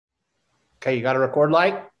Okay, you got a record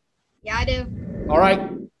light? Yeah, I do. All right.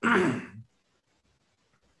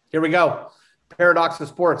 Here we go. Paradox of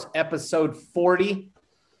Sports, episode 40.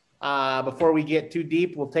 Before we get too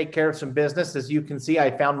deep, we'll take care of some business. As you can see, I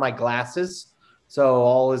found my glasses, so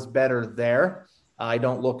all is better there. I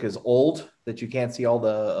don't look as old that you can't see all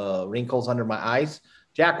the wrinkles under my eyes.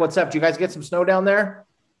 Jack, what's up? Did you guys get some snow down there?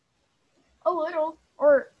 A little,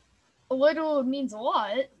 or a little means a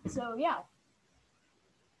lot. So yeah.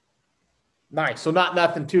 Nice. So not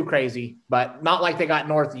nothing too crazy, but not like they got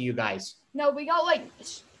north of you guys. No, we got like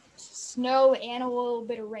snow and a little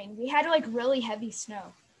bit of rain. We had like really heavy snow.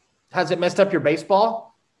 Has it messed up your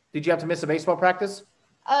baseball? Did you have to miss a baseball practice?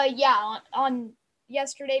 Yeah, on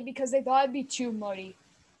yesterday because they thought it'd be too muddy.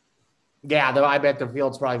 Yeah, though I bet the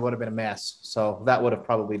fields probably would have been a mess. So that would have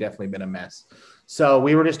probably definitely been a mess. So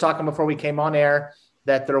we were just talking before we came on air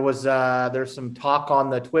that there's some talk on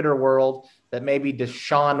the Twitter world that maybe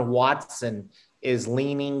Deshaun Watson is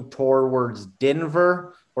leaning towards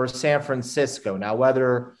Denver or San Francisco. Now,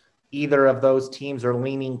 whether either of those teams are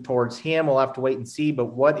leaning towards him, we'll have to wait and see. But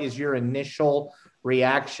what is your initial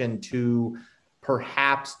reaction to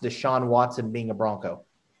perhaps Deshaun Watson being a Bronco?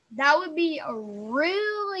 That would be a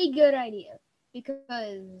really good idea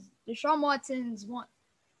because Deshaun Watson's one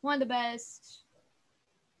of the best.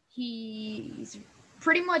 He's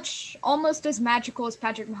pretty much almost as magical as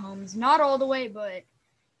Patrick Mahomes. Not all the way, but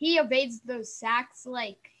he evades those sacks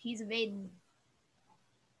like he's evading.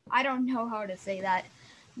 I don't know how to say that,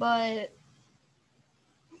 but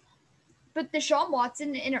Deshaun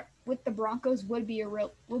Watson with the Broncos would be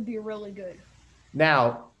really good.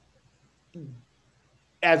 Now,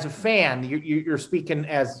 as a fan, you're speaking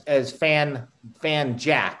as fan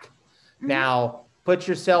Jack. Mm-hmm. Now, put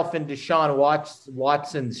yourself in Deshaun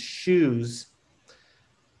Watson's shoes.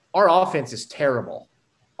 Our offense is terrible.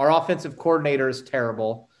 Our offensive coordinator is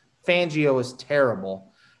terrible. Fangio is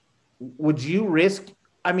terrible. Would you risk?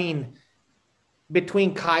 I mean,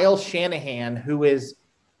 between Kyle Shanahan, who is,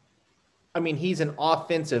 he's an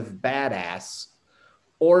offensive badass,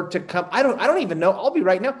 or to come. I don't even know. I'll be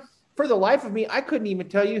right now. For the life of me, I couldn't even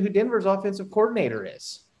tell you who Denver's offensive coordinator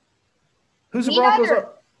is. Who's the Broncos?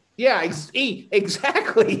 Yeah,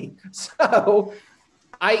 exactly. So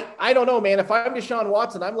I don't know, man. If I'm Deshaun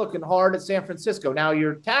Watson, I'm looking hard at San Francisco. Now,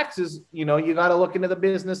 your taxes, you got to look into the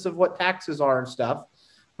business of what taxes are and stuff.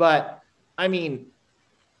 But,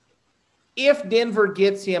 if Denver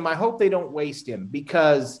gets him, I hope they don't waste him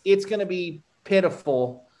because it's going to be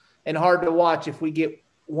pitiful and hard to watch if we get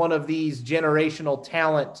one of these generational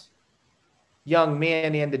talent young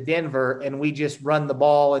men into Denver and we just run the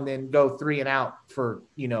ball and then go 3 and out for,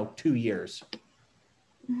 2 years.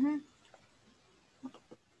 Mm-hmm.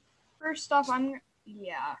 First off, I'm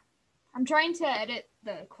trying to edit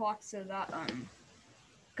the clock so that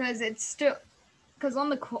because on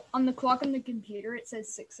the clock on the computer it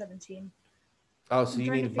says 6:17. Oh, so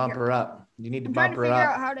you need to bump her up. You need to bump her up. I'm trying to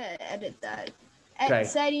figure out how to edit that. Okay.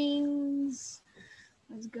 Settings.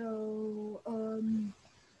 Let's go.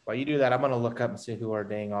 While you do that, I'm going to look up and see who our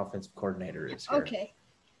dang offensive coordinator is here. Okay.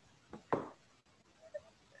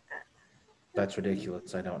 That's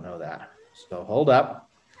ridiculous. I don't know that. So hold up.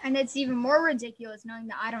 And it's even more ridiculous knowing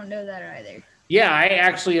that I don't know that either. Yeah, I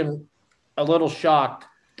actually am a little shocked.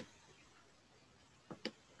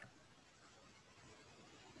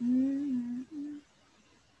 Mm-hmm.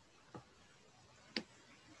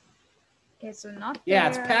 Okay, so not there. Yeah,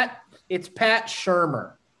 it's Pat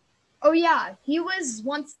Shurmur. Oh, yeah. He was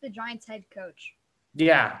once the Giants head coach.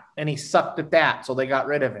 Yeah, and he sucked at that, so they got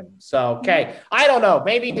rid of him. So, okay. I don't know.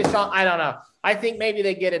 Maybe Deshaun, I don't know. I think maybe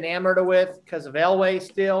they get enamored with because of Elway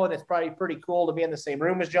still, and it's probably pretty cool to be in the same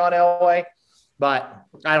room as John Elway. But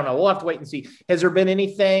I don't know. We'll have to wait and see. Has there been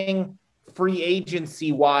anything free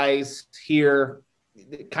agency-wise here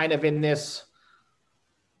kind of in this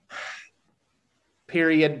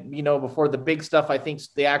period, before the big stuff? I think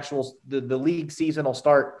the league season will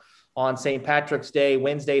start on St. Patrick's Day,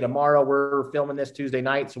 Wednesday, tomorrow. We're filming this Tuesday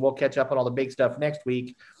night, so we'll catch up on all the big stuff next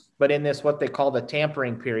week. But in this, what they call the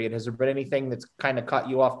tampering period, has there been anything that's kind of caught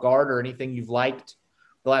you off guard or anything you've liked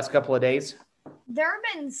the last couple of days? There have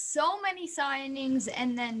been so many signings,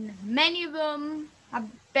 and then many of them have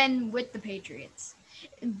been with the Patriots.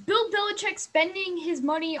 Bill Belichick spending his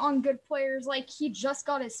money on good players like he just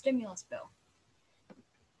got his stimulus bill.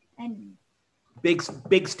 And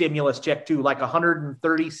big stimulus check too, like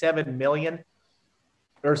 137 million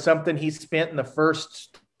or something he spent in the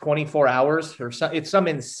first 24 hours or so. It's some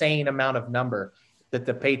insane amount of number that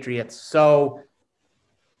the Patriots. So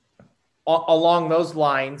along those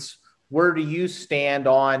lines, where do you stand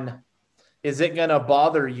on, is it going to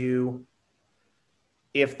bother you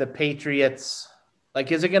if the Patriots,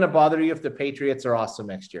 like, is it going to bother you if the Patriots are awesome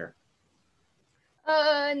next year?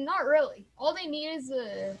 Not really. All they need is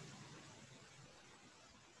a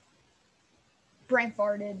Brent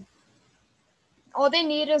farted. All they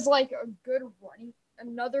need is like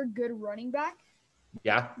another good running back.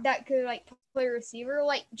 Yeah. That could like play receiver.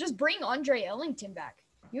 Like just bring Andre Ellington back.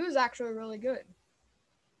 He was actually really good.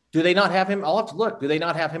 Do they not have him? I'll have to look. Do they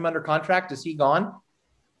not have him under contract? Is he gone?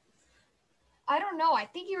 I don't know. I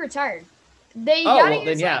think he retired. Then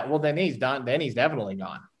he's done. Then he's definitely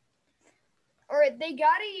gone. Or they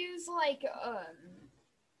gotta use a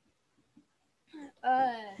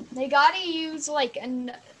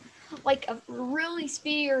really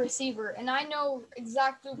speedy receiver, and I know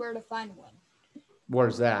exactly where to find one.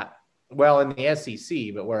 Where's that? Well, in the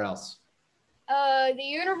SEC, but where else? The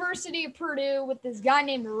University of Purdue with this guy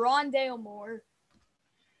named Rondale Moore.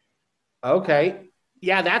 Okay.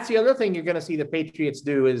 Yeah, that's the other thing you're going to see the Patriots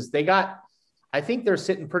do is I think they're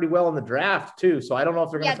sitting pretty well in the draft too. So I don't know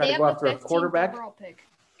if they're going to try to go after a quarterback.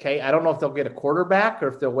 Okay. I don't know if they'll get a quarterback or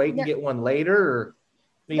if they'll wait and get one later. Or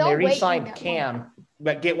they re-signed Cam,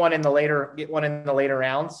 but get one in the later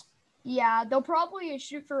rounds. Yeah, they'll probably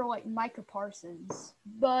shoot for like Micah Parsons,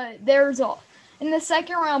 but in the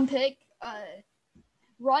second round pick,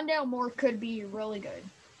 Rondale Moore could be really good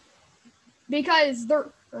because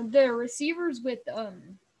the receivers with the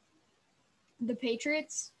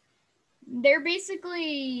Patriots, they're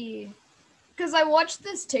basically, because I watched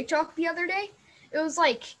this TikTok the other day. It was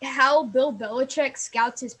like how Bill Belichick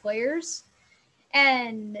scouts his players,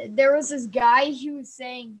 and there was this guy who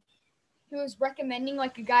was recommending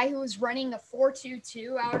like a guy who was running a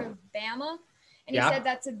 4.22 out of Bama. And he said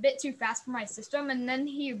that's a bit too fast for my system. And then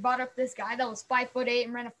he brought up this guy that was 5'8"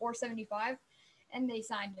 and ran a 4.75, and they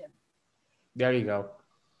signed him. There you go.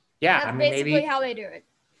 Yeah, that's basically how they do it.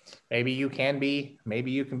 Maybe you can be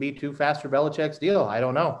too fast for Belichick's deal. I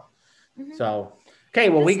don't know. Mm-hmm. So, okay,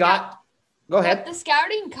 well, go ahead. The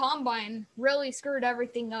scouting combine really screwed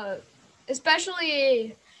everything up,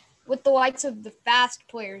 especially with the likes of the fast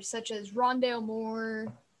players such as Rondale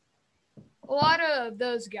Moore, a lot of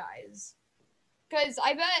those guys. Because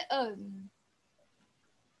I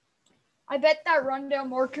bet that Rondale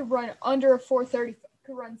Moore could run under a 4.30,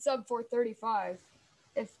 could run sub 4.35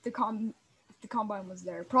 if the combine was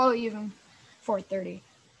there. Probably even 4.30.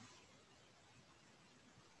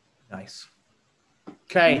 Nice.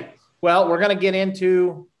 Okay. Well, we're going to get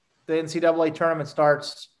into the NCAA tournament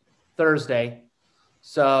starts Thursday.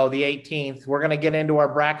 So the 18th, we're going to get into our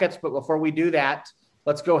brackets. But before we do that,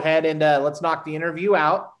 let's go ahead and let's knock the interview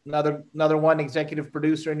out. Another one executive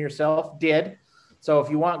producer and yourself did. So if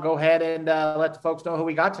you want, go ahead and let the folks know who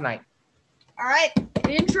we got tonight. All right.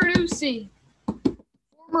 Introducing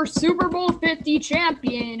former Super Bowl 50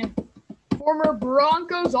 champion, former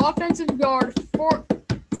Broncos offensive guard, for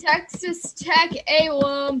Texas Tech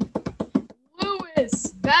alum,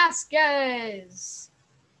 Louis Vasquez.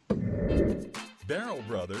 Barrel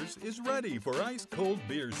Brothers is ready for ice-cold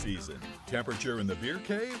beer season. Temperature in the beer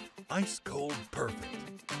cave, ice-cold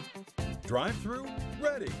perfect. Drive-through,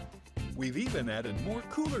 ready. We've even added more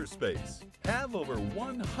cooler space. Have over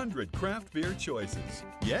 100 craft beer choices.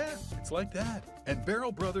 Yeah, it's like that. And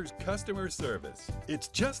Barrel Brothers customer service. It's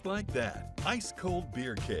just like that. Ice-cold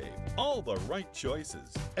beer cave. All the right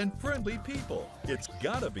choices. And friendly people. It's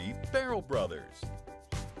gotta be Barrel Brothers.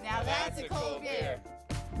 Now that's a cold beer.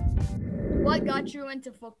 What got you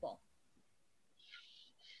into football?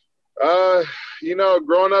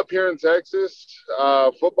 Growing up here in Texas,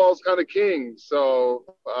 football's kind of king. So,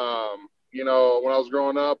 when I was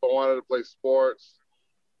growing up, I wanted to play sports.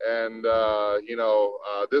 And,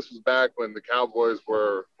 this was back when the Cowboys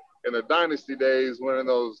were in their dynasty days, winning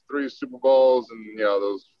those 3 Super Bowls and,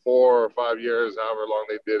 those 4 or 5 years, however long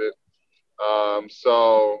they did it. And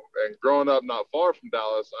growing up not far from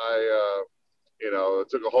Dallas, I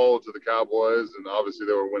took a hold to the Cowboys, and obviously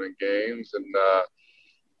they were winning games. And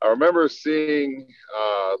I remember seeing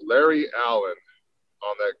Larry Allen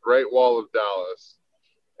on that Great Wall of Dallas.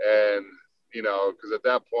 And, because at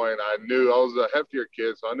that point I knew I was a heftier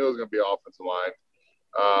kid, so I knew it was going to be offensive line.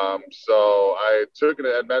 So I took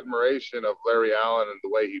an admiration of Larry Allen and the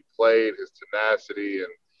way he played, his tenacity. And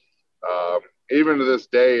even to this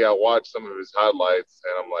day, I watch some of his highlights,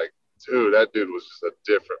 and I'm like, dude, that dude was just a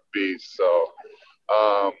different beast. So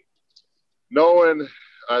knowing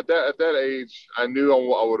at that age, I knew it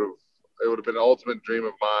would have been an ultimate dream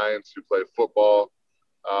of mine to play football.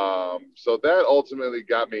 So that ultimately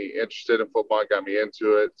got me interested in football and got me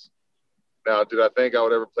into it. Now, did I think I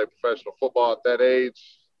would ever play professional football at that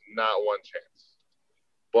age? Not one chance.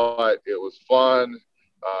 But it was fun.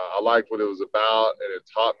 I liked what it was about, and it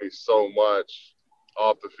taught me so much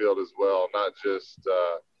off the field as well, not just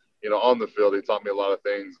on the field. He taught me a lot of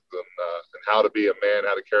things and how to be a man,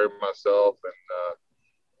 how to carry myself, and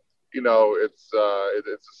it's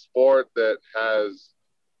a sport that has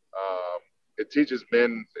it teaches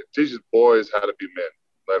boys how to be men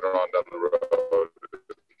later on down the road.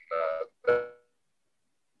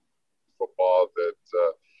 Football that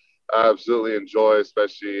I absolutely enjoy,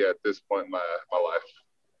 especially at this point in my life.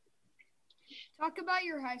 Talk about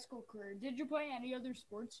your high school career. Did you play any other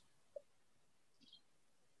sports?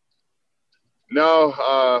 No,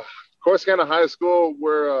 Corsicana High School.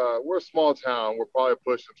 We're a small town. We're probably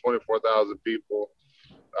pushing 24,000 people.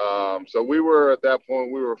 So we were at that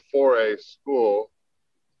point. We were 4A school,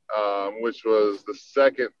 which was the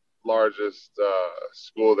second largest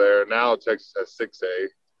school there. Now Texas has 6A.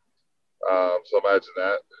 So imagine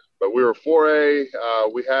that. But we were 4A.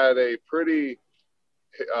 We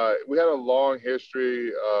had a long history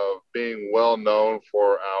of being well known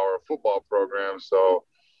for our football program. So,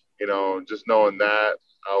 just knowing that,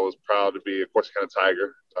 I was proud to be a Corsicana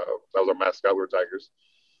Tiger. That was our mascot. We were Tigers.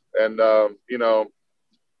 And, a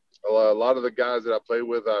lot of the guys that I played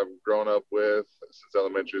with, I've grown up with since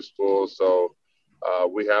elementary school. So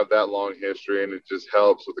we have that long history, and it just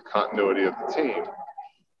helps with the continuity of the team.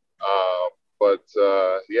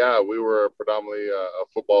 We were predominantly a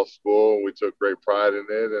football school. We took great pride in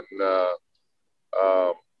it, and that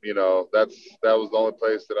was the only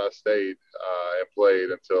place that I stayed and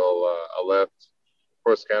played until I left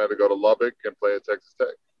Corsicana to go to Lubbock and play at Texas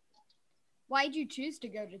Tech. Why did you choose to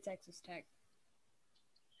go to Texas Tech?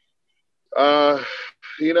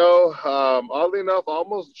 Oddly enough, I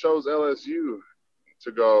almost chose LSU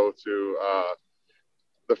to go to.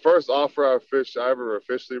 The first offer I ever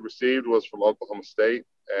officially received was from Oklahoma State.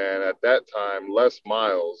 And at that time, Les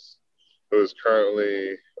Miles, who is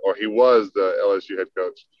he was the LSU head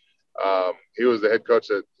coach. He was the head coach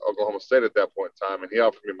at Oklahoma State at that point in time, and he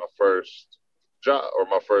offered me my first job or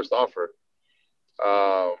my first offer.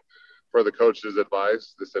 For the coach's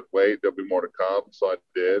advice, they said, wait, there'll be more to come. So I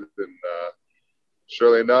did. And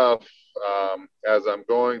surely enough, as I'm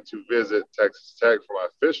going to visit Texas Tech for my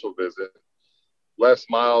official visit, Les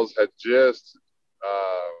Miles had just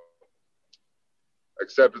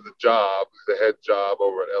accepted the head job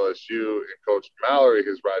over at LSU, and Coach Mallory,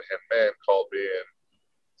 his right-hand man, called me and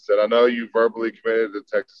said, I know you verbally committed to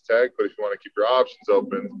Texas Tech, but if you want to keep your options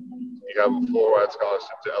open, you have a full-ride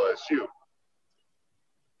scholarship to LSU.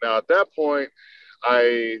 Now, at that point,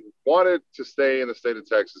 I wanted to stay in the state of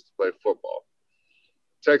Texas to play football.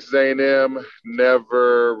 Texas A&M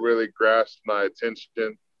never really grasped my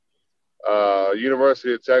attention.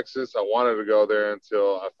 University of Texas, I wanted to go there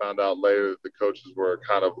until I found out later that the coaches were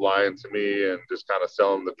kind of lying to me and just kind of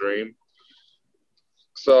selling the dream.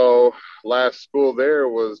 So last school there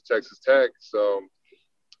was Texas Tech. So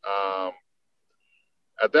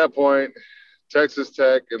at that point, Texas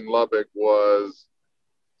Tech in Lubbock was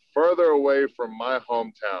further away from my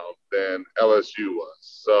hometown than LSU was.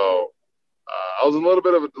 So I was in a little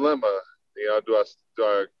bit of a dilemma. Do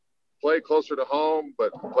I play closer to home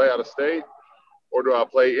but play out of state, or do I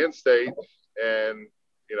play in state and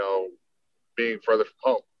being further from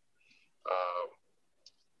home?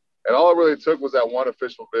 And all it really took was that one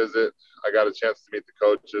official visit. I got a chance to meet the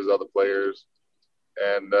coaches, other players,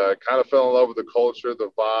 and kind of fell in love with the culture,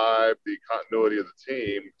 the vibe, the continuity of the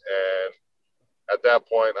team. And at that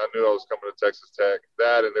point, I knew I was coming to Texas Tech.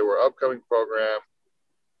 That, and they were an upcoming program.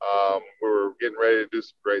 We were getting ready to do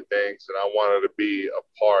some great things, and I wanted to be a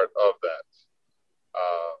part of that.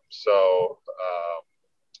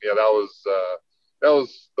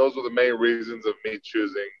 Those were the main reasons of me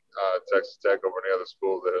choosing Texas Tech over any other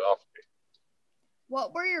school that had offered me.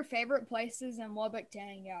 What were your favorite places in Lubbock to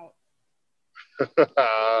hang out?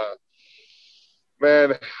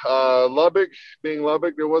 Man, Lubbock,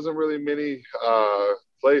 there wasn't really many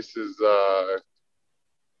places.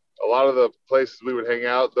 A lot of the places we would hang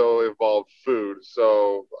out, though, involved food.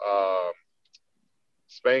 So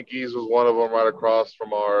Spanky's was one of them right across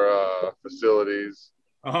from our facilities.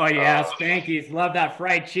 Oh, yeah, Spanky's. Love that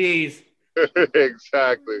fried cheese.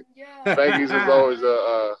 Exactly. Yeah. Spanky's was always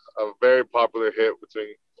a very popular hit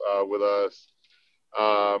with us.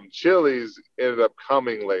 Chili's ended up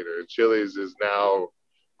coming later. Chili's is now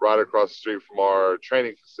right across the street from our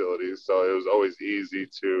training facilities, so it was always easy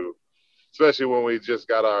to, especially when we just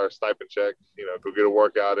got our stipend check, go get a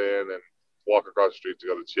workout in and walk across the street to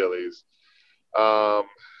go to Chili's.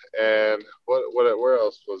 And where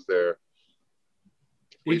else was there?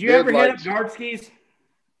 Did you ever hit up Dartskis?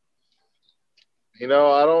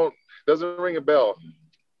 Doesn't ring a bell.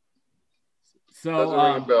 So, doesn't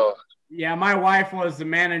ring a bell. yeah, my wife was the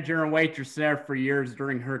manager and waitress there for years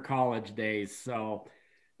during her college days. So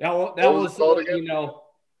that What was it called again? you know,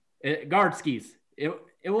 Guardskis. It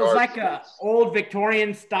was like a Guardskis. old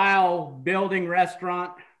Victorian style building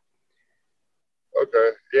restaurant. Okay.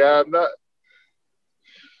 Yeah, I'm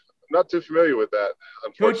not too familiar with that,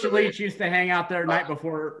 Coach unfortunately. Leach used to hang out there night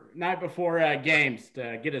before games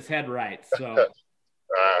to get his head right. So,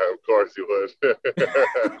 Of course you would.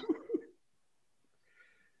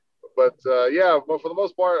 But yeah, but for the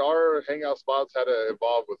most part, our hangout spots had to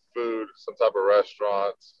involve with food, some type of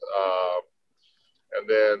restaurant, and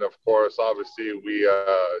then of course, obviously, we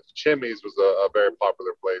Chimmy's was a very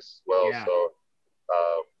popular place as well. Yeah. So,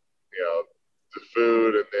 you know, the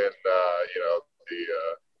food, and then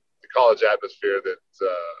the college atmosphere that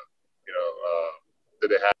that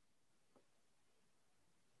they had.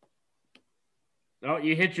 oh,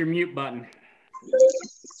 you hit your mute button.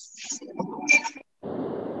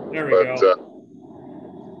 There we go.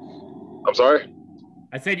 I'm sorry?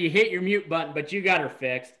 I said you hit your mute button, but you got her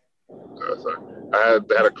fixed. Sorry. I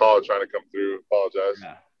had a call trying to come through. Apologize.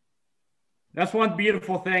 Yeah. That's one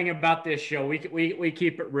beautiful thing about this show. We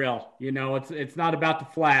keep it real. You know, it's not about the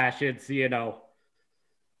flash. It's, you know,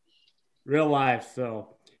 real life.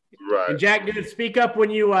 So, right. And Jack, dude, speak up when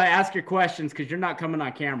you ask your questions because you're not coming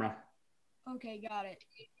on camera. Okay, got it.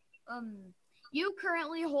 You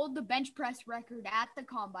currently hold the bench press record at the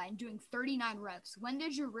combine, doing 39 reps. When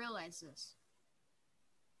did you realize this?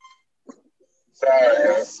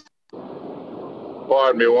 Sorry.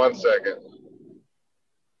 Pardon me 1 second.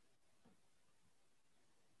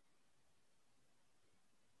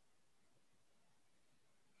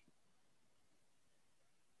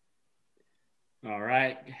 All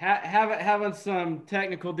right. Having some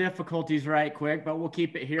technical difficulties right quick, but we'll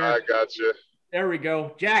keep it here. I got you. There we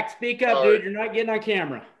go. Jack, speak up, All dude. right. You're not getting on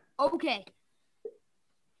camera. Okay.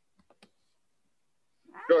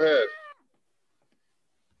 Go ahead.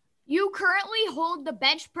 You currently hold the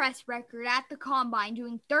bench press record at the combine,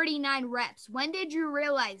 doing 39 reps. When did you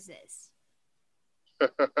realize this?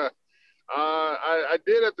 I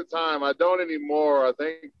did at the time. I don't anymore. I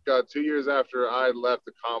think 2 years after I left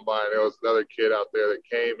the combine, there was another kid out there that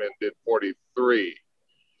came and did 43.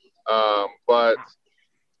 But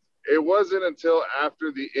it wasn't until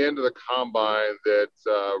after the end of the combine that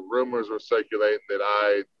rumors were circulating that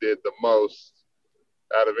I did the most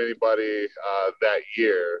out of anybody that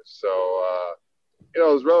year. So, it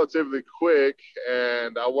was relatively quick,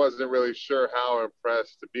 and I wasn't really sure how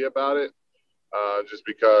impressed to be about it, just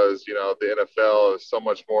because, the NFL is so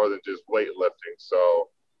much more than just weightlifting.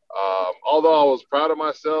 So, although I was proud of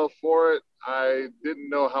myself for it, I didn't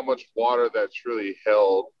know how much water that truly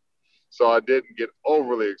held. So I didn't get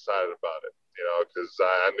overly excited about it, because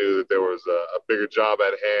I knew that there was a bigger job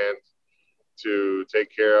at hand to take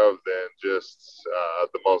care of than just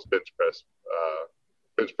the most bench presses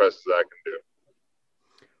that I can do.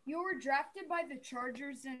 You were drafted by the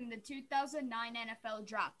Chargers in the 2009 NFL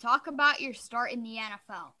draft. Talk about your start in the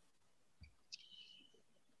NFL.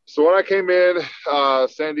 So when I came in,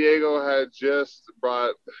 San Diego had just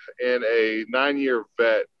brought in a 9-year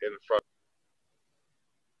vet in front.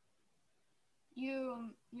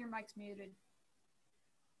 Your mic's muted.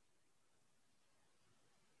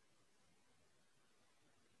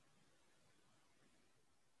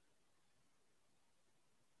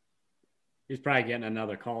 He's probably getting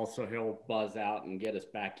another call, so he'll buzz out and get us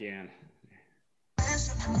back in.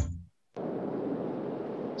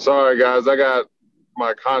 Sorry, guys. I got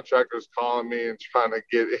my contractors calling me and trying to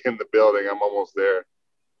get in the building. I'm almost there.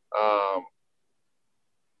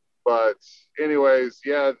 But anyways,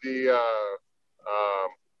 yeah,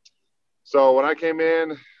 so when I came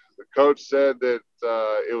in, the coach said that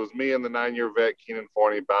it was me and the 9-year vet, Keenan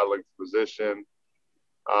Forney, battling for position.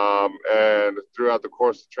 And throughout the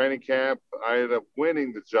course of training camp, I ended up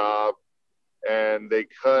winning the job, and they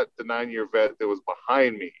cut the 9-year vet that was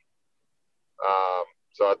behind me.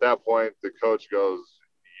 So at that point, the coach goes,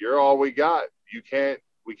 "You're all we got. You can't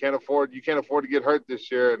afford to get hurt this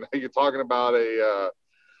year." And you're talking about a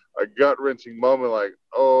gut-wrenching moment, like,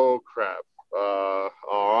 oh crap.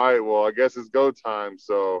 All right, well, I guess it's go time.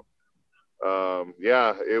 So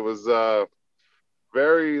yeah, it was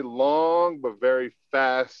very long but very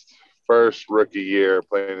fast first rookie year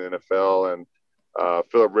playing in the NFL, and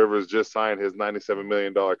Phillip Rivers just signed his $97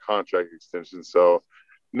 million contract extension. So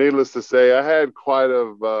needless to say, I had quite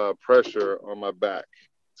a pressure on my back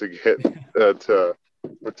to get to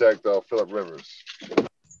protect Phillip Rivers.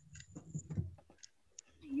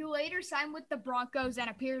 You later signed with the Broncos and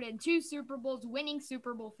appeared in 2 Super Bowls, winning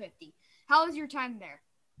Super Bowl 50. How was your time there?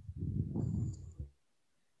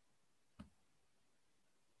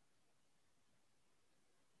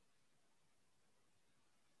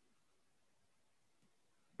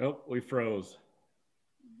 Oh, we froze.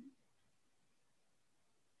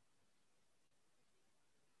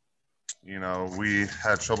 You know, we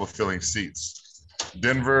had trouble filling seats.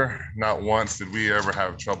 Denver, not once did we ever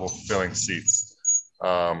have trouble filling seats.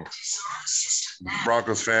 Broncos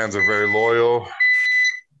fans are very loyal.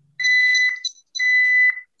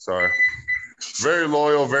 Sorry. Very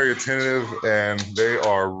loyal, very attentive, and they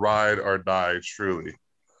are ride or die, truly.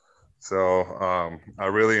 So I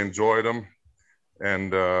really enjoyed them,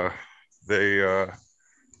 and they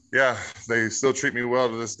still treat me well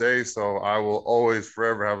to this day. So I will always,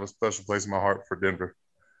 forever have a special place in my heart for Denver.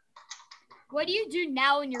 What do you do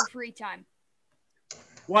now in your free time?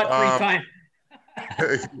 What free time?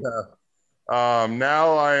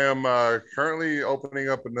 Now I am currently opening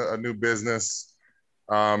up a new business.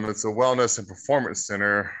 It's a wellness and performance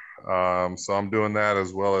center. So I'm doing that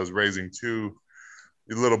as well as raising two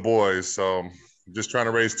little boys. So just trying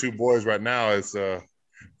to raise two boys right now is a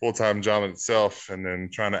full-time job in itself. And then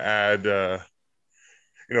trying to add,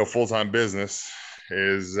 full-time business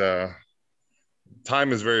is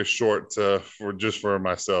time is very short for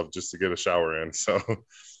myself just to get a shower in. So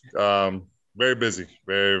very busy,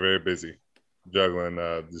 very, very busy juggling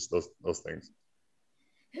just those things.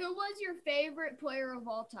 Who was your favorite player of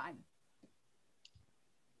all time?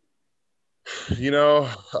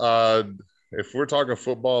 If we're talking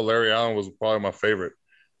football, Larry Allen was probably my favorite.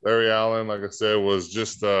 Larry Allen, like I said, was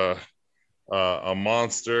just a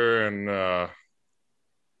monster, and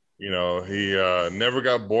he never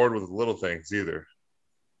got bored with little things either.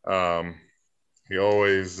 He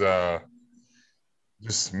always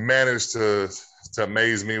just managed to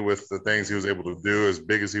amaze me with the things he was able to do, as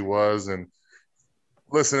big as he was. And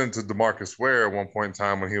listening to DeMarcus Ware at one point in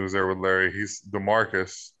time when he was there with Larry,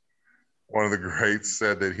 DeMarcus, one of the greats,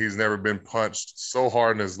 said that he's never been punched so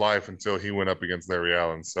hard in his life until he went up against Larry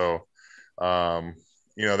Allen. So,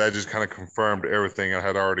 that just kind of confirmed everything I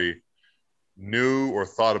had already knew or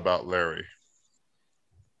thought about Larry.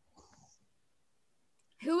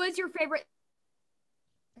 Who is your favorite?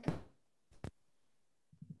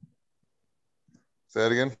 Say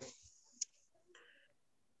that again.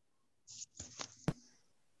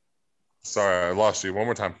 Sorry, I lost you. One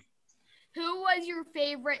more time. Who was your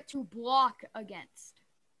favorite to block against?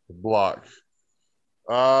 Block.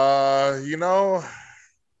 It's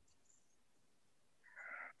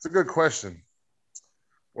a good question.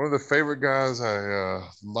 One of the favorite guys I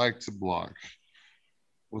like to block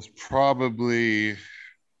was probably, let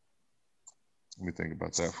me think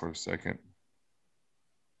about that for a second.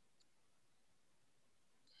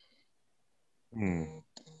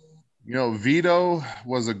 Vito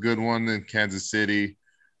was a good one in Kansas City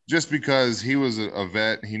just because he was a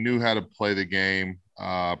vet. He knew how to play the game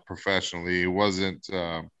professionally. He wasn't,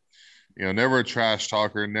 never a trash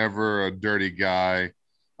talker, never a dirty guy,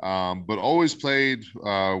 but always played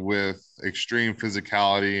with extreme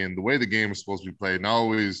physicality and the way the game is supposed to be played. And I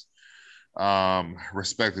always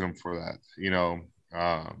respected him for that.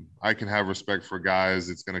 I can have respect for guys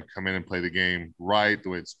that's going to come in and play the game right the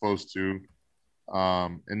way it's supposed to.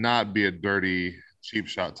 And not be a dirty, cheap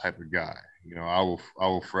shot type of guy. I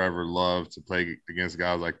will forever love to play against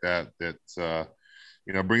guys like that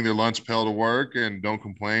bring their lunch pail to work and don't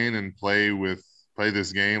complain and play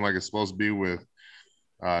this game like it's supposed to be with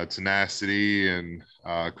tenacity and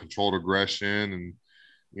controlled aggression and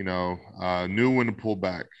knew when to pull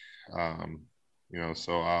back.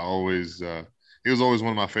 So I always he was always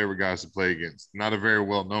one of my favorite guys to play against. Not a very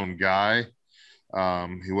well-known guy.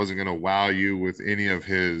 He wasn't going to wow you with any of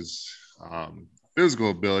his physical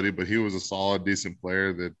ability, but he was a solid, decent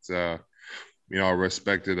player that, I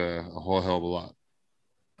respected a whole hell of a lot.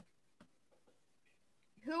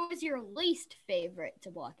 Who was your least favorite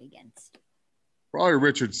to block against? Probably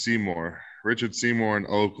Richard Seymour. Richard Seymour in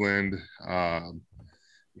Oakland.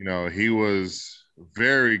 He was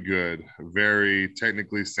very good, very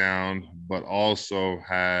technically sound, but also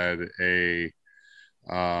had a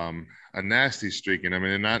nasty streak in him,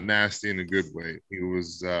 and not nasty in a good way. He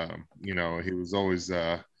was, he was always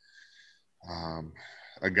a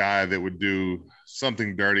guy that would do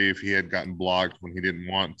something dirty if he had gotten blocked when he didn't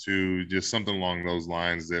want to, just something along those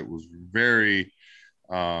lines that was very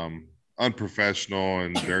unprofessional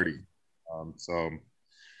and dirty.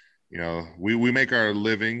 We make our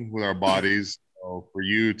living with our bodies. So for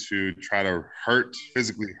you to try to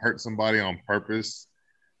physically hurt somebody on purpose,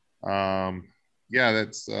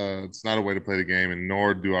 that's it's not a way to play the game, and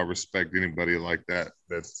nor do I respect anybody like that.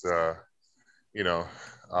 That's that's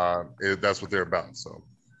what they're about. So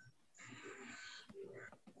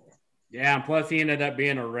yeah, and plus he ended up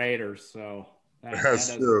being a Raider, so that that's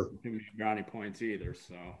doesn't true. give me brownie points either.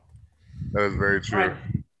 So that is very true. All right.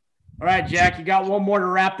 All right, Jack, you got one more to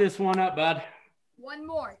wrap this one up, bud. One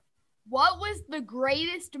more. What was the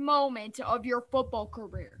greatest moment of your football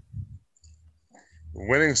career?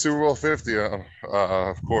 Winning Super Bowl 50,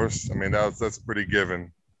 of course. I mean, that's a pretty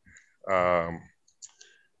given. The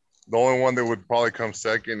only one that would probably come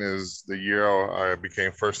second is the year I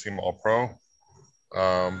became first-team All-Pro.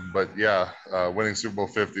 But yeah, winning Super Bowl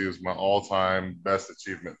 50 is my all-time best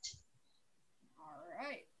achievement. All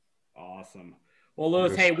right. Awesome. Well,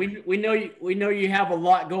 Louis, hey, we know you have a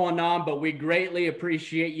lot going on, but we greatly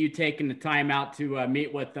appreciate you taking the time out to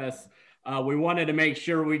meet with us. We wanted to make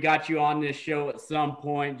sure we got you on this show at some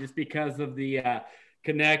point, just because of the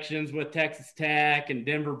connections with Texas Tech and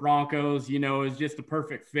Denver Broncos. You know, it's just a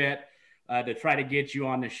perfect fit to try to get you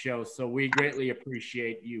on the show. So we greatly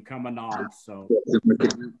appreciate you coming on. So,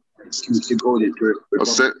 Hold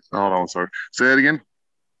on, sorry. Say it again.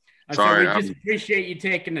 Sorry, we just appreciate you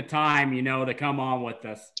taking the time, you know, to come on with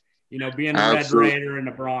us. You know, being a Red Raider and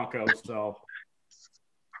the Broncos. So,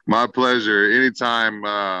 my pleasure. Anytime.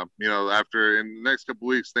 You know, after in the next couple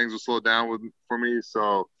of weeks, things will slow down for me.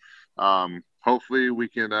 So, hopefully we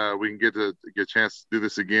can get a chance to do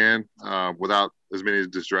this again without as many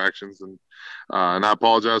distractions. And I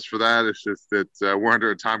apologize for that. It's just that we're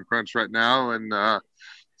under a time crunch right now, and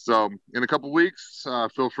so in a couple of weeks,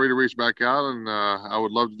 feel free to reach back out, and I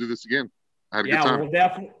would love to do this again. I had a good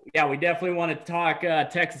time. We definitely want to talk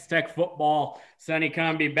Texas Tech football. Sonny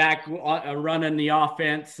come be back running the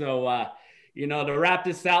offense. So, you know, to wrap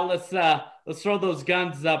this out, let's throw those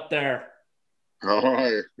guns up there. All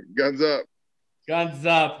right, guns up. Guns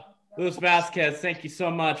up. Louis Vasquez, thank you so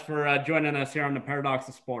much for joining us here on the Paradox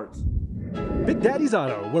of Sports. Big Daddy's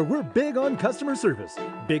Auto, where we're big on customer service,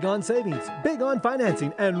 big on savings, big on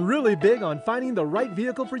financing, and really big on finding the right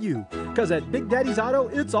vehicle for you. Because at Big Daddy's Auto,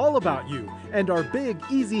 it's all about you and our big,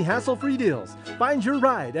 easy, hassle-free deals. Find your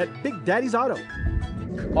ride at Big Daddy's Auto.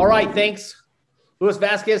 All right, thanks. Louis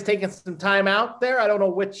Vasquez taking some time out there. I don't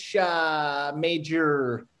know which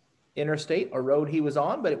major interstate or road he was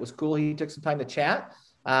on, but it was cool. He took some time to chat.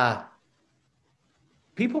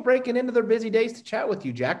 People breaking into their busy days to chat with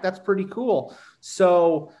you, Jack. That's pretty cool.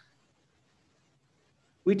 So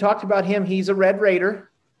we talked about him. He's a Red Raider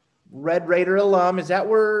alum. Is that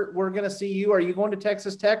where we're going to see you? Are you going to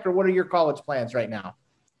Texas Tech, or what are your college plans right now?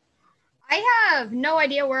 I have no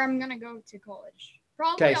idea where I'm going to go to college.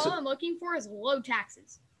 Probably all I'm looking for is low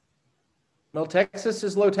taxes. Well, Texas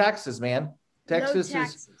is low taxes, man. Texas low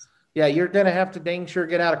taxes. is. Yeah, you're going to have to dang sure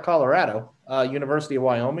get out of Colorado. University of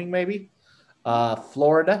Wyoming, maybe.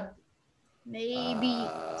 Florida. Maybe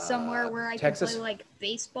somewhere where I can play like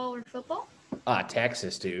baseball or football.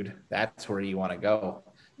 Texas, dude. That's where you want to go.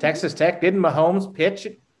 Texas Tech. Didn't Mahomes pitch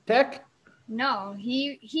at Tech? No,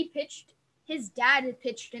 he pitched. His dad had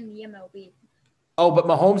pitched in the MLB. Oh, but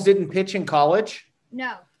Mahomes didn't pitch in college?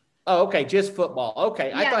 No. Oh, okay, just football. Okay,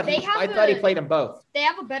 yeah, I thought he played in both. They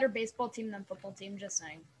have a better baseball team than football team, just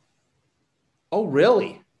saying. Oh,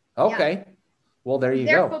 really? Okay. Yeah. Well, there you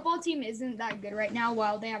go. Their football team isn't that good right now,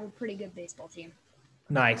 while they have a pretty good baseball team.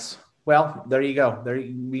 Nice. Well, there you go. There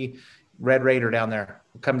you be Red Raider down there.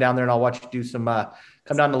 Come down there and I'll watch you do some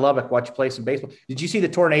come down to Lubbock, watch you play some baseball. Did you see the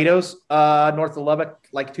tornadoes north of Lubbock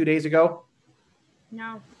like 2 days ago?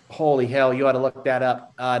 No. Holy hell, you ought to look that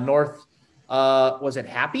up. North was it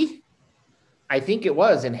Happy? I think it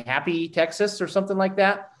was in Happy, Texas or something like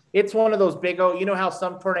that. It's one of those big you know how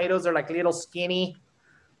some tornadoes are like little skinny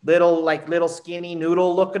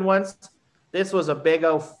noodle looking ones. This was a big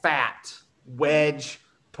fat wedge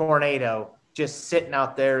tornado just sitting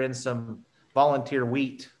out there in some volunteer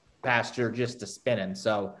wheat pasture just spinning.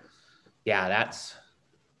 So yeah,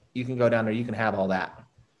 you can go down there. You can have all that.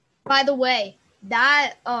 By the way,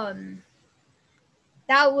 that was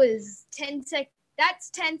 10 sec.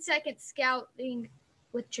 That's 10-second scouting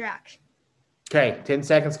with Jack. Okay.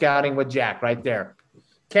 10-second scouting with Jack right there.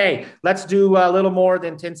 Okay, let's do a little more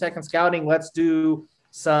than 10-second scouting. Let's do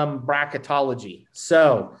some bracketology.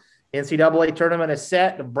 So, NCAA tournament is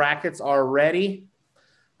set. The brackets are ready.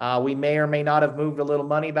 We may or may not have moved a little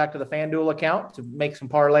money back to the FanDuel account to make some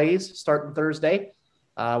parlays starting Thursday.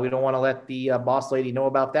 We don't want to let the boss lady know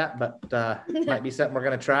about that, but it might be something we're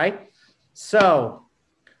going to try. So,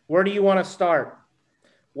 where do you want to start?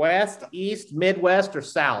 West, East, Midwest, or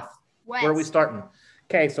South? West. Where are we starting?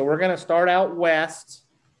 Okay, so we're going to start out West.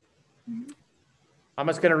 I'm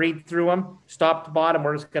just going to read through them, top to bottom.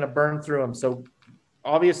 We're just going to burn through them. So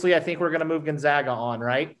obviously, I think we're going to move Gonzaga on,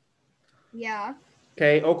 right? Yeah.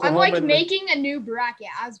 Okay, Oklahoma. I'm making a new bracket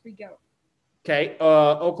as we go. Okay,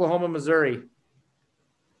 Oklahoma, Missouri.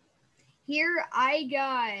 Here I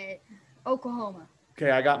got Oklahoma.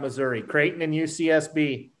 Okay, I got Missouri. Creighton and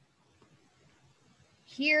UCSB.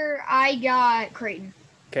 Here I got Creighton.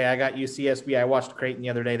 Okay, I got UCSB. I watched Creighton the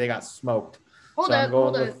other day. They got smoked. Hold I'm up,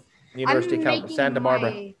 going hold with up. University of making Santa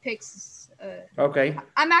Barbara. my picks. Okay.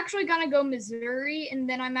 I'm actually gonna go Missouri, and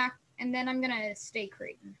then I'm gonna stay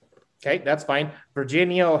Creighton. Okay, that's fine.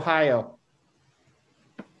 Virginia, Ohio,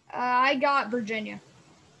 I got Virginia.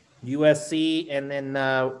 USC, and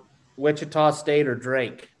then Wichita State or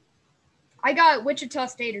Drake. I got Wichita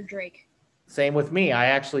State or Drake. Same with me. I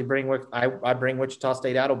actually bring Wichita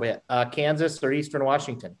State out a bit. Kansas or Eastern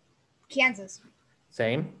Washington. Kansas.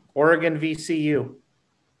 Same. Oregon, VCU.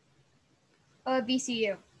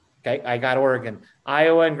 VCU. Okay, I got Oregon.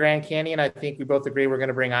 Iowa and Grand Canyon. I think we both agree we're going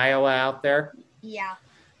to bring Iowa out there. Yeah.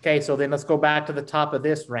 Okay, so then let's go back to the top of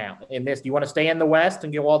this round. Do you want to stay in the West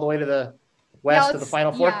and go all the way to the West of the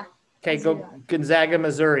Final Four? Yeah, okay, go Gonzaga,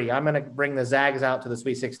 Missouri. I'm going to bring the Zags out to the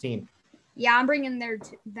Sweet 16. Yeah, I'm bringing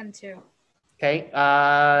them too. Okay,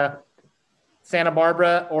 Santa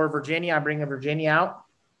Barbara or Virginia. I'm bringing Virginia out.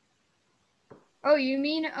 Oh, you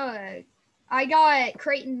mean I got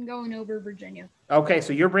Creighton going over Virginia. Okay,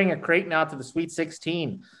 so you're bringing Creighton out to the Sweet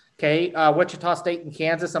 16. Okay, Wichita State and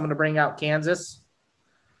Kansas. I'm going to bring out Kansas.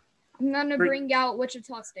 I'm going to bring out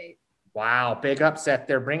Wichita State. Wow, big upset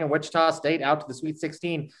there. Bringing Wichita State out to the Sweet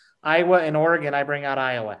 16. Iowa and Oregon, I bring out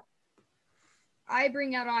Iowa. I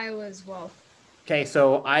bring out Iowa as well. Okay,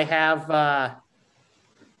 so I have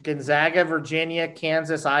Gonzaga, Virginia,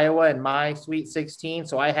 Kansas, Iowa in my Sweet 16.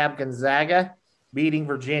 So I have Gonzaga beating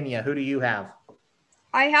Virginia. Who do you have?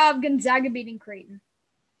 I have Gonzaga beating Creighton.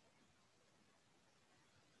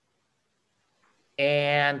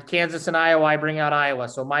 And Kansas and Iowa, I bring out Iowa.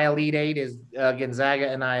 So my Elite Eight is Gonzaga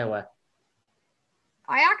and Iowa.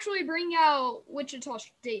 I actually bring out Wichita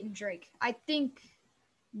State and Drake. I think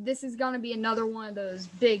this is going to be another one of those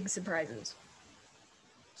big surprises.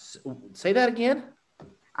 Say that again?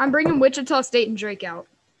 I'm bringing Wichita State and Drake out.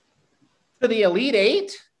 For the Elite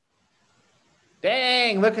Eight?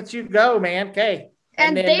 Dang, look at you go, man. Okay.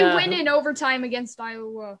 And then, they win in overtime against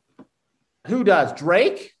Iowa. Who does?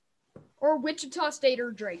 Drake? Or Wichita State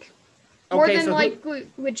or Drake. More than likely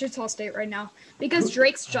Wichita State right now. Because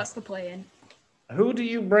Drake's just the play-in. Who do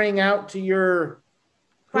you bring out to your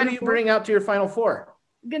Final Four?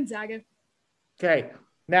 Gonzaga. Okay.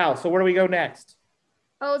 Now, so where do we go next?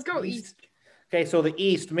 Oh, let's go East. Okay, so the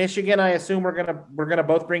East, Michigan. I assume we're gonna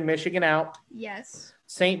both bring Michigan out. Yes.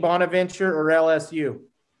 St. Bonaventure or LSU?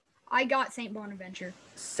 I got St. Bonaventure.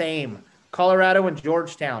 Same. Colorado and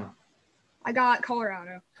Georgetown. I got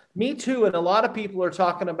Colorado. Me too. And a lot of people are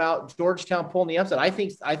talking about Georgetown pulling the upset. I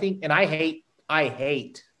think, and I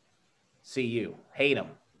hate CU. Hate them.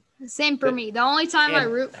 Same for me. The only time I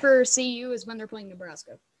root for CU is when they're playing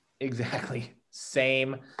Nebraska. Exactly.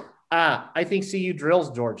 Same. I think CU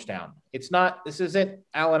drills Georgetown. This isn't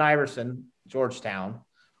Allen Iverson, Georgetown,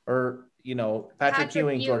 or, Patrick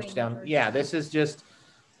Ewing, Georgetown. Yeah, this is just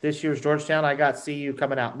this year's Georgetown. I got CU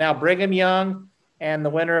coming out. Now, Brigham Young and the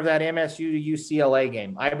winner of that MSU-UCLA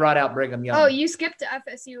game. I brought out Brigham Young. Oh, you skipped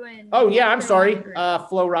FSU and... Oh, yeah, I'm sorry.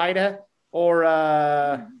 Florida or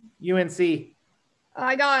UNC.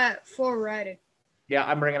 I got Florida. Yeah,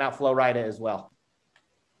 I'm bringing out Florida as well.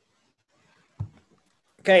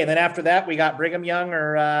 Okay, and then after that, we got Brigham Young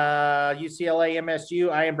or UCLA,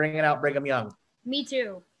 MSU. I am bringing out Brigham Young. Me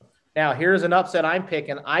too. Now, here's an upset I'm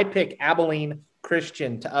picking. I pick Abilene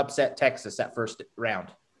Christian to upset Texas that first round.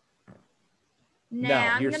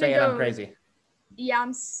 Nah, no, you're saying I'm crazy. Yeah,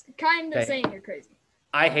 I'm kind of saying you're crazy.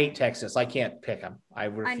 I hate Texas. I can't pick them. I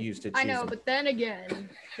refuse to choose I know, them. but then again,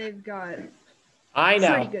 they've got I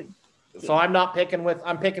know. pretty good. So I'm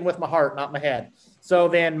picking with my heart, not my head. So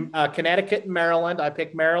then Connecticut and Maryland. I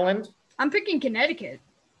pick Maryland. I'm picking Connecticut.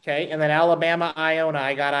 Okay, and then Alabama, Iona.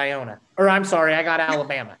 I got Iona. Or I'm sorry, I got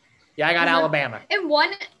Alabama. Yeah, I got Alabama. And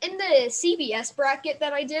one in the CBS bracket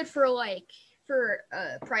that I did for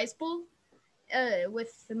prize pool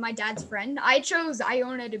with my dad's friend, I chose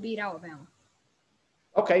Iona to beat Alabama.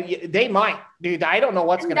 Okay, they might. Dude, I don't know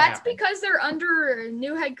what's going to happen. That's because they're under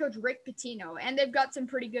new head coach Rick Pitino, and they've got some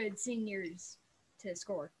pretty good seniors to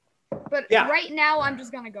score. But right now, I'm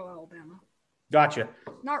just going to go Alabama. Gotcha.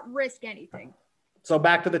 Not risk anything. So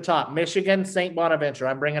back to the top. Michigan, St. Bonaventure.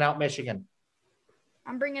 I'm bringing out Michigan.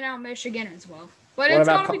 I'm bringing out Michigan as well. But it's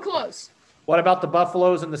going to be close. What about the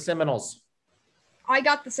Buffaloes and the Seminoles? I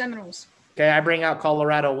got the Seminoles. Okay, I bring out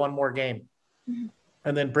Colorado one more game. Mm-hmm.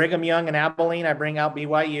 And then Brigham Young and Abilene, I bring out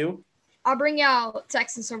BYU. I'll bring out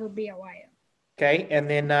Texas over BYU. Okay, and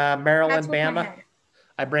then Maryland, Bama.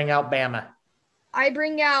 I bring out Bama. I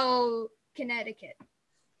bring out Connecticut.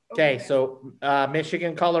 Okay, so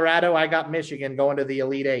Michigan, Colorado, I got Michigan going to the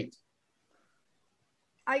Elite Eight.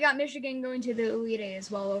 I got Michigan going to the Elite Eight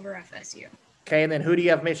as well over FSU. Okay, and then who do you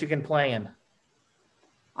have Michigan playing?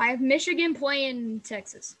 I have Michigan playing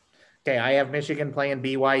Texas. Okay, I have Michigan playing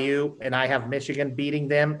BYU, and I have Michigan beating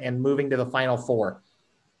them and moving to the Final Four.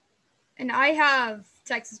 And I have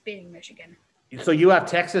Texas beating Michigan. So you have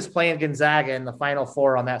Texas playing Gonzaga in the Final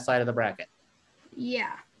Four on that side of the bracket.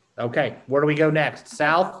 Yeah. Okay, where do we go next?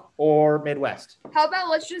 South or Midwest? How about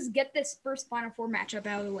let's just get this first Final Four matchup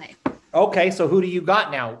out of the way. Okay, so who do you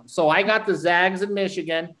got now? So I got the Zags in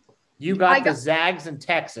Michigan. You got the Zags in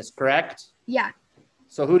Texas, correct? Yeah.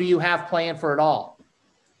 So who do you have playing for it all?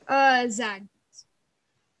 Zags.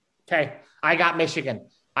 Okay, I got Michigan.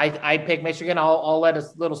 I pick Michigan. I'll let a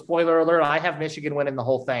little spoiler alert. I have Michigan winning the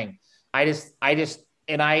whole thing.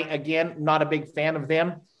 Again, not a big fan of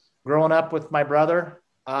them. Growing up with my brother,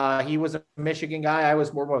 he was a Michigan guy. I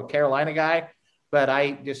was more of a Carolina guy, but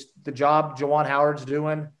the job Juwan Howard's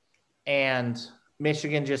doing, and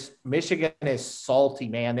Michigan is salty,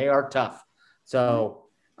 man. They are tough. So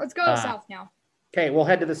let's go to the South now. Okay, we'll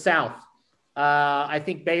head to the South. I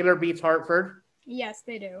think Baylor beats Hartford. Yes,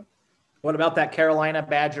 they do. What about that Carolina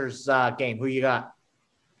Badgers game? Who you got?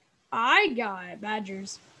 I got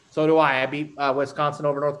Badgers. So do I. I beat Wisconsin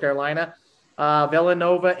over North Carolina.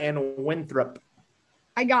 Villanova and Winthrop.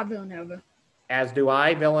 I got Villanova. As do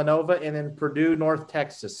I. Villanova, and then Purdue, North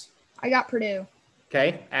Texas. I got Purdue.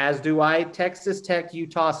 Okay. As do I. Texas Tech,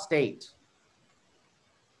 Utah State.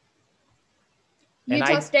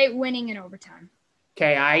 Utah State winning in overtime.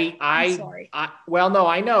 Okay. I'm sorry. No,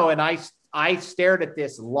 I know. And I stared at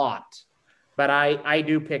this a lot. But I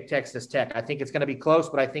do pick Texas Tech. I think it's going to be close,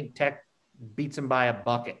 but I think Tech beats them by a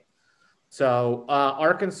bucket. So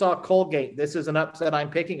Arkansas, Colgate. This is an upset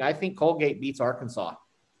I'm picking. I think Colgate beats Arkansas.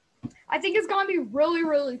 I think it's going to be really,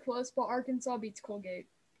 really close, but Arkansas beats Colgate.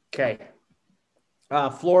 Okay.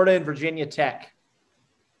 Florida and Virginia Tech.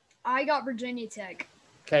 I got Virginia Tech.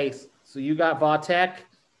 Okay, so you got Vatech,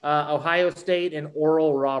 Ohio State, and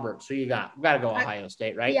Oral Roberts. So we got to go Ohio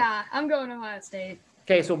State, right? Yeah, I'm going Ohio State.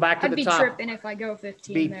 Okay, so back to the top. I'd be tripping if I go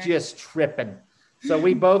 15 there. Just tripping. So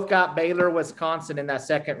we both got Baylor, Wisconsin in that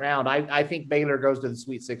second round. I think Baylor goes to the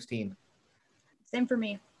Sweet 16. Same for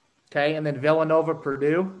me. Okay, and then Villanova,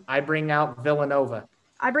 Purdue. I bring out Villanova.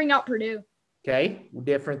 I bring out Purdue. Okay,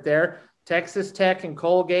 different there. Texas Tech and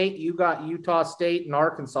Colgate. You got Utah State and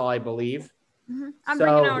Arkansas, I believe. Mm-hmm. I'm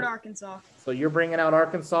bringing out Arkansas. So you're bringing out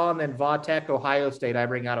Arkansas, and then Vatech, Ohio State. I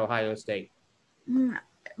bring out Ohio State. Mm-hmm.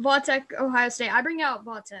 Vatech, Ohio State. I bring out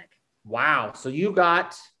Vatech. Wow. So you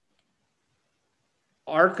got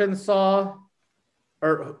Arkansas,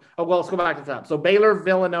 let's go back to the top. So Baylor,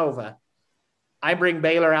 Villanova. I bring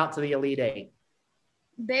Baylor out to the Elite Eight.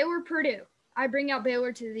 Baylor, Purdue. I bring out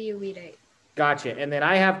Baylor to the Elite Eight. Gotcha. And then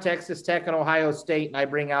I have Texas Tech and Ohio State, and I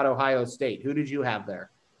bring out Ohio State. Who did you have there?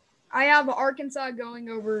 I have Arkansas going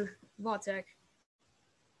over Vatech.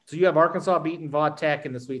 So you have Arkansas beating Vatech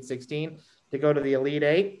in the Sweet 16 to go to the Elite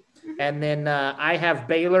Eight. Mm-hmm. And then I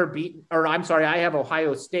have I have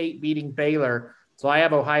Ohio State beating Baylor. So I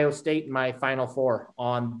have Ohio State in my Final Four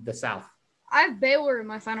on the South. I have Baylor in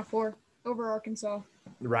my Final Four over Arkansas.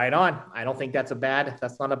 Right on. I don't think that's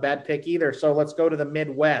not a bad pick either. So let's go to the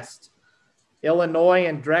Midwest. Illinois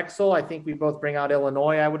and Drexel. I think we both bring out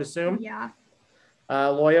Illinois, I would assume. Yeah.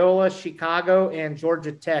 Loyola, Chicago, and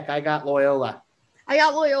Georgia Tech. I got Loyola. I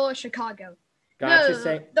got Loyola, Chicago.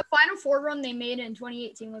 Gotcha. The Final Four run they made in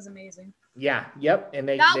 2018 was amazing. Yeah. Yep. And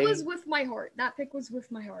they was with my heart. That pick was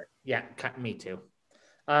with my heart. Yeah. Me too.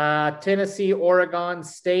 Tennessee, Oregon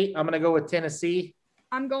State. I'm going to go with Tennessee.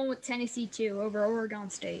 I'm going with Tennessee too over Oregon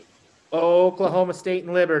State. Oklahoma State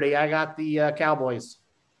and Liberty. I got the Cowboys.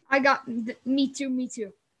 Me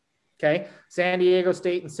too. Okay. San Diego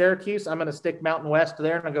State and Syracuse. I'm going to stick Mountain West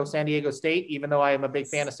there and I'll go San Diego State, even though I am a big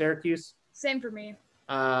fan of Syracuse. Same for me.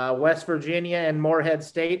 West Virginia and Morehead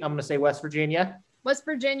State. I'm going to say West Virginia. West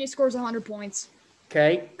Virginia scores 100 points.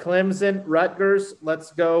 Okay. Clemson, Rutgers.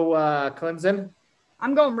 Let's go Clemson.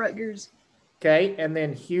 I'm going Rutgers. Okay. And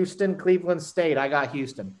then Houston, Cleveland State. I got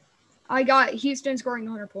Houston. I got Houston scoring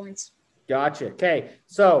 100 points. Gotcha. Okay.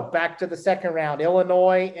 So back to the second round.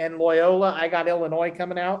 Illinois and Loyola. I got Illinois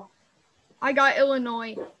coming out. I got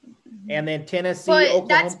Illinois. And then Tennessee,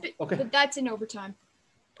 Oklahoma. But that's in overtime.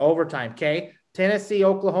 Overtime. Okay. Tennessee,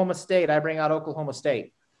 Oklahoma State. I bring out Oklahoma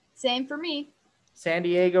State. Same for me. San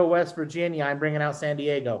Diego, West Virginia. I'm bringing out San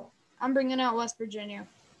Diego. I'm bringing out West Virginia.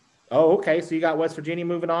 Oh, okay. So you got West Virginia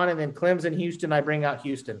moving on, and then Clemson, Houston. I bring out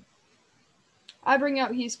Houston. I bring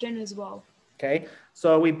out Houston as well. Okay.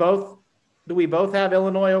 So do we both have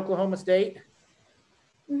Illinois, Oklahoma State?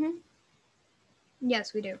 Mm-hmm.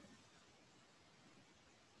 Yes, we do.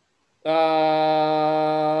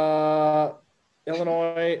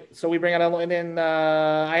 So we bring out, and then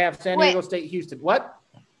I have San Diego State, Houston. What?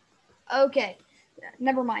 Okay.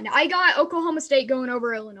 Never mind. I got Oklahoma State going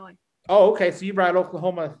over Illinois. Oh, okay. So you brought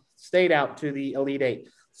Oklahoma State out to the Elite Eight.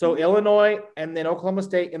 So Illinois and then Oklahoma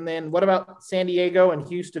State. And then what about San Diego and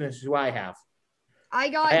Houston is who I have? I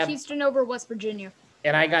got Houston over West Virginia.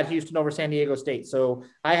 And I got Houston over San Diego State. So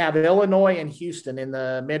I have Illinois and Houston in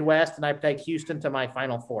the Midwest, and I take Houston to my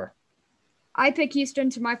Final Four. I pick Houston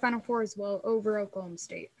to my Final Four as well over Oklahoma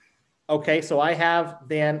State. Okay, so I have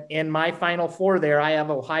then in my Final Four there, I have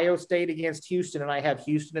Ohio State against Houston, and I have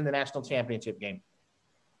Houston in the national championship game.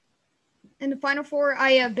 In the Final Four,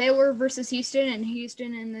 I have Baylor versus Houston and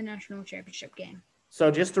Houston in the national championship game. So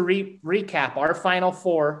just to recap, our Final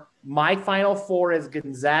Four, my Final Four is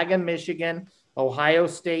Gonzaga, Michigan, Ohio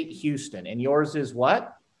State, Houston. And yours is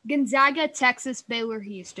what? Gonzaga, Texas, Baylor,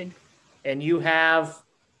 Houston. And you have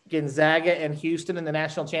Gonzaga and Houston in the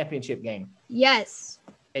national championship game. Yes.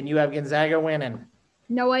 And you have Gonzaga winning.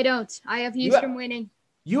 No, I don't. I have Houston winning.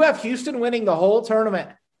 You have Houston winning the whole tournament.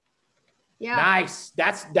 Yeah. Nice.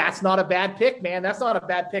 That's not a bad pick, man. That's not a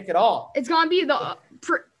bad pick at all. It's gonna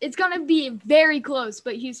be very close,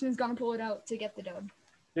 but Houston's gonna pull it out to get the dub.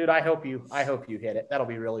 Dude, I hope you hit it. That'll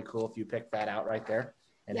be really cool if you pick that out right there.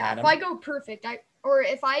 And yeah, if I go perfect, or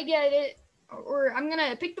if I get it, or I'm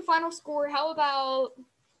gonna pick the final score. How about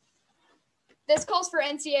this calls for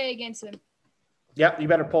NCAA game sim? Yep, you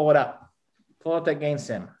better pull it up. Pull up that game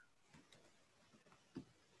sim.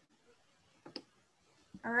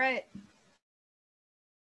 All right.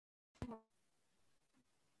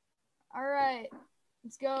 All right.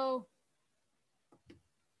 Let's go.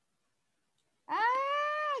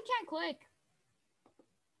 I can't click.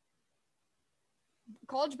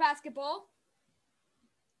 College basketball.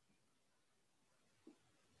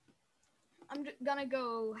 I'm gonna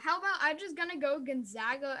go. How about I'm just gonna go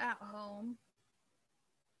Gonzaga at home.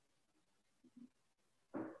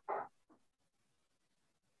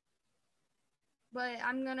 But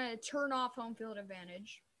I'm gonna turn off home field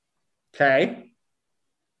advantage. Okay.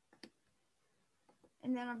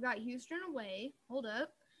 And then I've got Houston away. Hold up.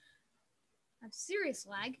 I have serious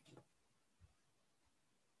lag.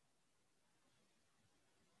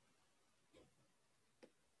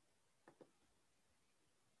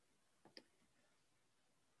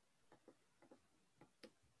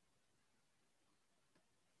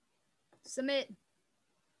 Submit.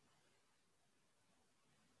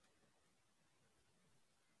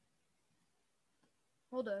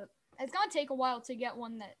 Hold up. It's going to take a while to get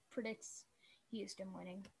one that predicts Houston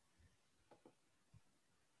winning.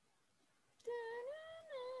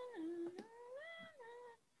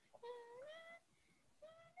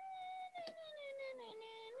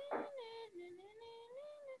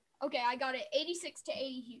 Okay, I got it.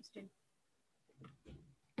 86-80 Houston.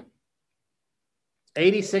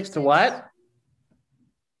 86 to what?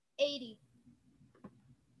 80.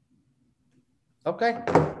 Okay.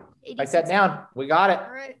 Write that down. We got it.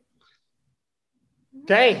 All right.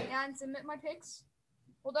 Okay. And submit my picks.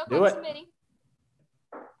 Hold up. Do I'm it. submitting.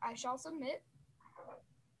 I shall submit.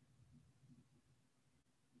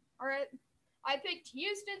 All right. I picked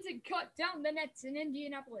Houston to cut down the Nets in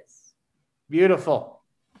Indianapolis. Beautiful.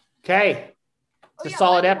 Okay. It's a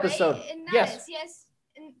solid episode. Yes.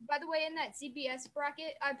 And by the way, in that CBS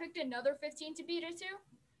bracket, I picked another 15 to beat it to.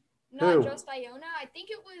 Who? Not just Iona. I think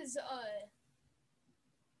it was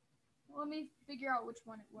let me figure out which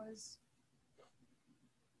one it was.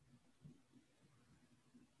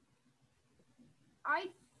 I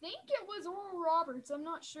think it was Oral Roberts. I'm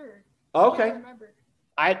not sure. Okay. I can't remember.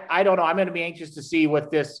 I don't know. I'm going to be anxious to see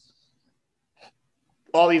what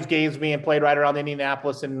all these games being played right around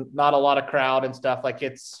Indianapolis and not a lot of crowd and stuff. Like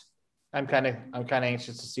I'm kind of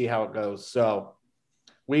anxious to see how it goes. So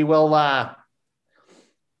we will,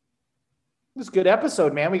 this is a good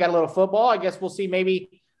episode, man. We got a little football. I guess we'll see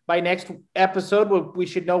maybe by next episode, we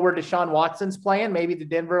should know where Deshaun Watson's playing. Maybe the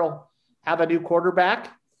Denver will have a new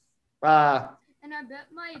quarterback. And I bet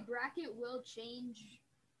my bracket will change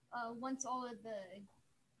once all of the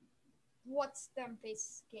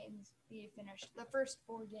what's-them-face games be finished. The first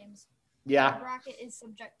 4 games. Yeah. The bracket is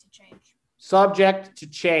subject to change. Subject to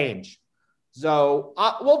change. So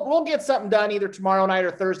we'll get something done either tomorrow night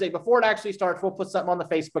or Thursday. Before it actually starts, we'll put something on the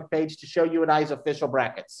Facebook page to show you and I's official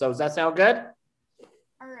brackets. So does that sound good?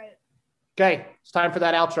 All right. Okay. It's time for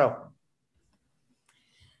that outro.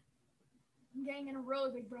 I'm getting in a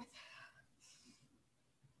really big breath.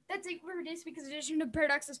 That's it for this week's edition of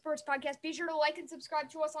Paradox of Sports Podcast. Be sure to like and subscribe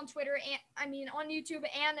to us on Twitter on YouTube,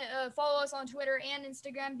 and follow us on Twitter and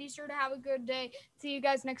Instagram. Be sure to have a good day. See you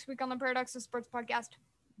guys next week on the Paradox of Sports Podcast.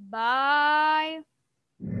 Bye.